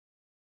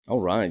All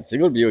right,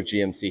 Zeigler Buick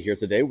GMC here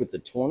today with the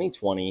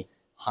 2020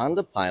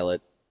 Honda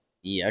Pilot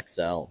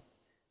EXL.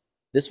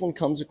 This one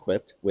comes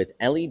equipped with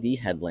LED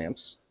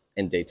headlamps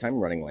and daytime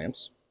running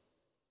lamps.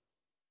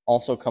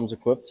 Also comes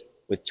equipped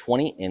with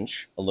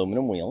 20-inch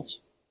aluminum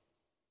wheels,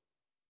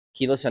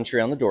 keyless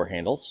entry on the door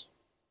handles.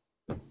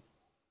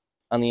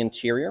 On the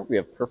interior, we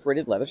have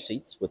perforated leather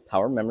seats with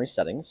power memory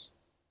settings,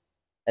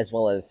 as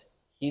well as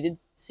heated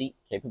seat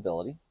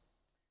capability.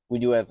 We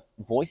do have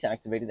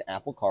voice-activated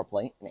Apple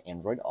CarPlay and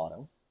Android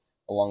Auto,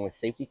 along with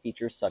safety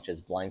features such as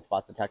blind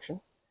spot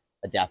detection,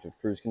 adaptive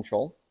cruise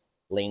control,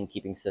 lane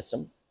keeping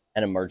system,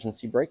 and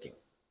emergency braking.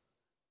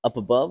 Up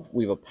above,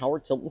 we have a power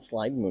tilt and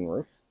slide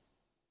moonroof.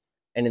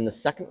 And in the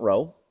second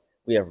row,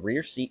 we have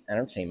rear seat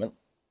entertainment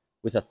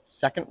with a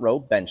second row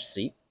bench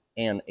seat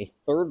and a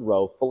third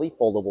row fully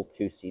foldable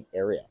two-seat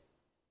area.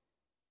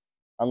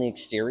 On the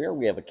exterior,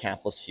 we have a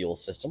capless fuel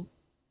system,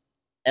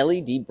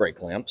 LED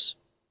brake lamps,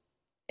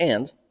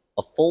 and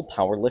a full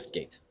power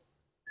liftgate.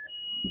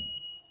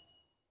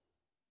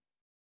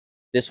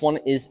 This one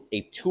is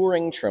a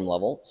touring trim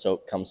level, so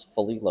it comes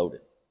fully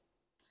loaded.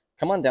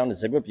 Come on down to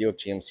Zeigler Buick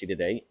GMC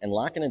today and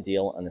lock in a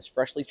deal on this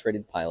freshly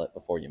traded Pilot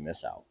before you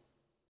miss out.